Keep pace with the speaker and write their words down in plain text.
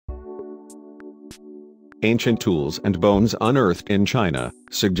ancient tools and bones unearthed in China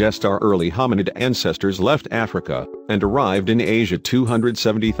suggest our early hominid ancestors left Africa and arrived in Asia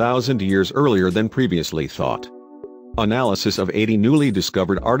 270,000 years earlier than previously thought. Analysis of 80 newly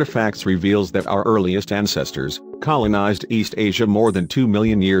discovered artifacts reveals that our earliest ancestors colonized East Asia more than 2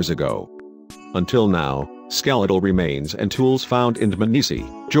 million years ago. Until now, skeletal remains and tools found in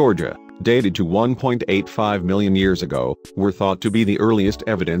Dmanisi, Georgia, dated to 1.85 million years ago, were thought to be the earliest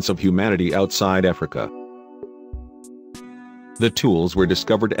evidence of humanity outside Africa. The tools were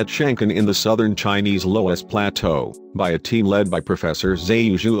discovered at Shangchen in the southern Chinese Loess Plateau, by a team led by Professor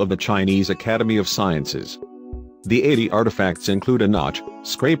Zhou Zhu of the Chinese Academy of Sciences. The 80 artifacts include a notch,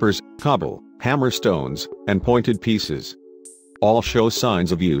 scrapers, cobble, hammer stones, and pointed pieces. All show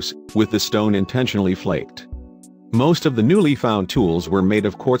signs of use, with the stone intentionally flaked. Most of the newly found tools were made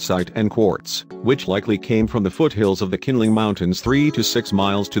of quartzite and quartz, which likely came from the foothills of the Qinling Mountains 3 to 6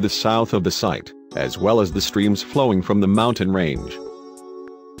 miles to the south of the site, as well as the streams flowing from the mountain range.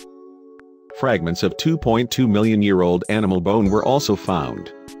 Fragments of 2.2 million-year-old animal bone were also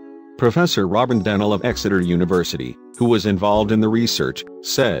found. Professor Robin Dennell of Exeter University, who was involved in the research,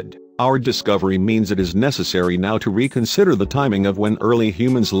 said, "Our discovery means it is necessary now to reconsider the timing of when early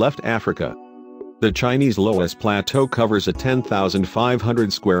humans left Africa." The Chinese Loess Plateau covers a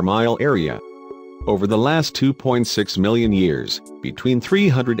 10,500 square mile area. Over the last 2.6 million years, between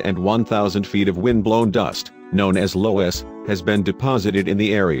 300 and 1,000 feet of wind-blown dust, known as loess, has been deposited in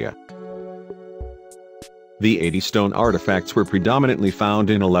the area. The 80 stone artifacts were predominantly found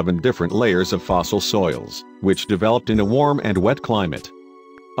in 11 different layers of fossil soils, which developed in a warm and wet climate.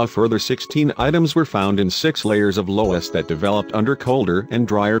 A further 16 items were found in 6 layers of loess that developed under colder and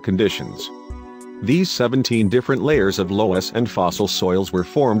drier conditions. These 17 different layers of loess and fossil soils were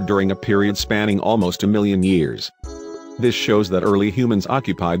formed during a period spanning almost a million years. This shows that early humans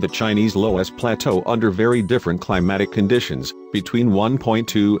occupied the Chinese Loess Plateau under very different climatic conditions, between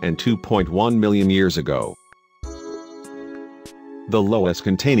 1.2 and 2.1 million years ago. The loess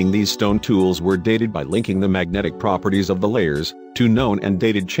containing these stone tools were dated by linking the magnetic properties of the layers to known and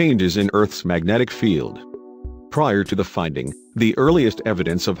dated changes in Earth's magnetic field. Prior to the finding, the earliest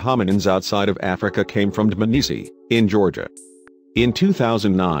evidence of hominins outside of Africa came from Dmanisi, in Georgia. In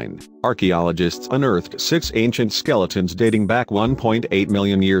 2009, archaeologists unearthed 6 ancient skeletons dating back 1.8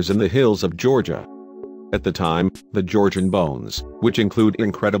 million years in the hills of Georgia. At the time, the Georgian bones, which include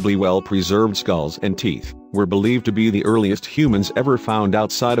incredibly well-preserved skulls and teeth, were believed to be the earliest humans ever found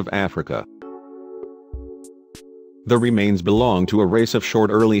outside of Africa. The remains belong to a race of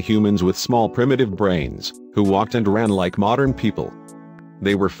short early humans with small primitive brains, who walked and ran like modern people.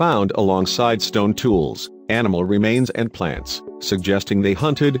 They were found alongside stone tools, animal remains and plants, suggesting they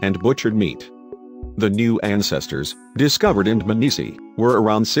hunted and butchered meat. The new ancestors, discovered in Dmanisi, were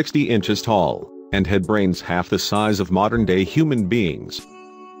around 60 inches tall, and had brains half the size of modern-day human beings.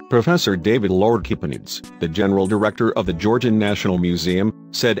 Professor David Lord-Kipanids, the general director of the Georgian National Museum,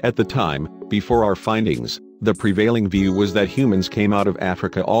 said at the time, before our findings, the prevailing view was that humans came out of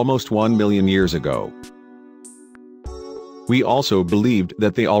Africa almost 1 million years ago. We also believed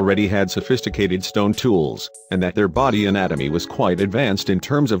that they already had sophisticated stone tools, and that their body anatomy was quite advanced in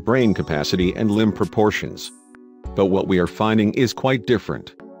terms of brain capacity and limb proportions. But what we are finding is quite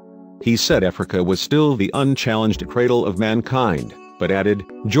different. He said Africa was still the unchallenged cradle of mankind, but added,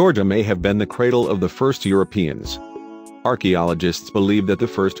 Georgia may have been the cradle of the first Europeans. Archaeologists believe that the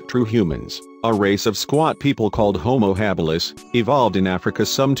first true humans, a race of squat people called Homo habilis, evolved in Africa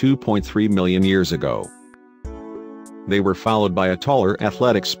some 2.3 million years ago. They were followed by a taller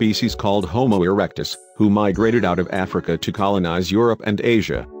athletic species called Homo erectus, who migrated out of Africa to colonize Europe and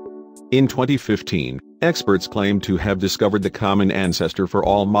Asia. In 2015, experts claimed to have discovered the common ancestor for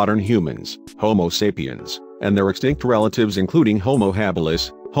all modern humans, Homo sapiens, and their extinct relatives including Homo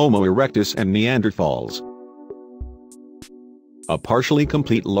habilis, Homo erectus and Neanderthals. A partially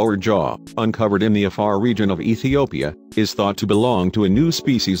complete lower jaw, uncovered in the Afar region of Ethiopia, is thought to belong to a new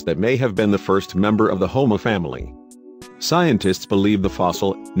species that may have been the first member of the Homo family. Scientists believe the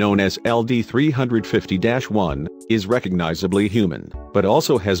fossil, known as LD 350-1, is recognizably human, but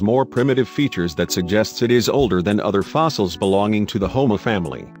also has more primitive features that suggests it is older than other fossils belonging to the Homo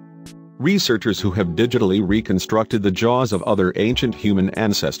family. Researchers who have digitally reconstructed the jaws of other ancient human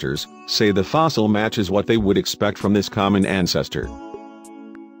ancestors say the fossil matches what they would expect from this common ancestor.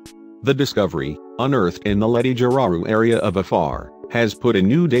 The discovery, unearthed in the Ledi Jararu area of Afar, has put a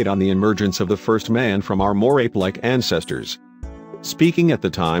new date on the emergence of the first man from our more ape-like ancestors. Speaking at the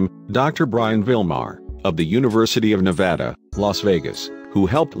time, Dr. Brian Vilmar, of the University of Nevada, Las Vegas, who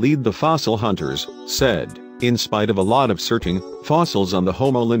helped lead the fossil hunters, said, In spite of a lot of searching, fossils on the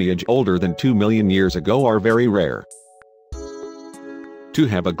Homo lineage older than 2 million years ago are very rare. To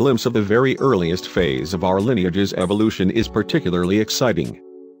have a glimpse of the very earliest phase of our lineage's evolution is particularly exciting.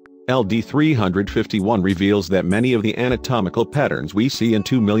 LD 351 reveals that many of the anatomical patterns we see in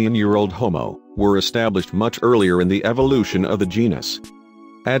 2-million-year-old Homo were established much earlier in the evolution of the genus.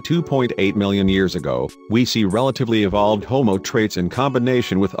 At 2.8 million years ago, we see relatively evolved Homo traits in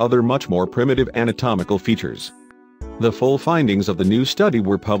combination with other much more primitive anatomical features. The full findings of the new study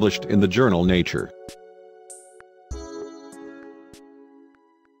were published in the journal Nature.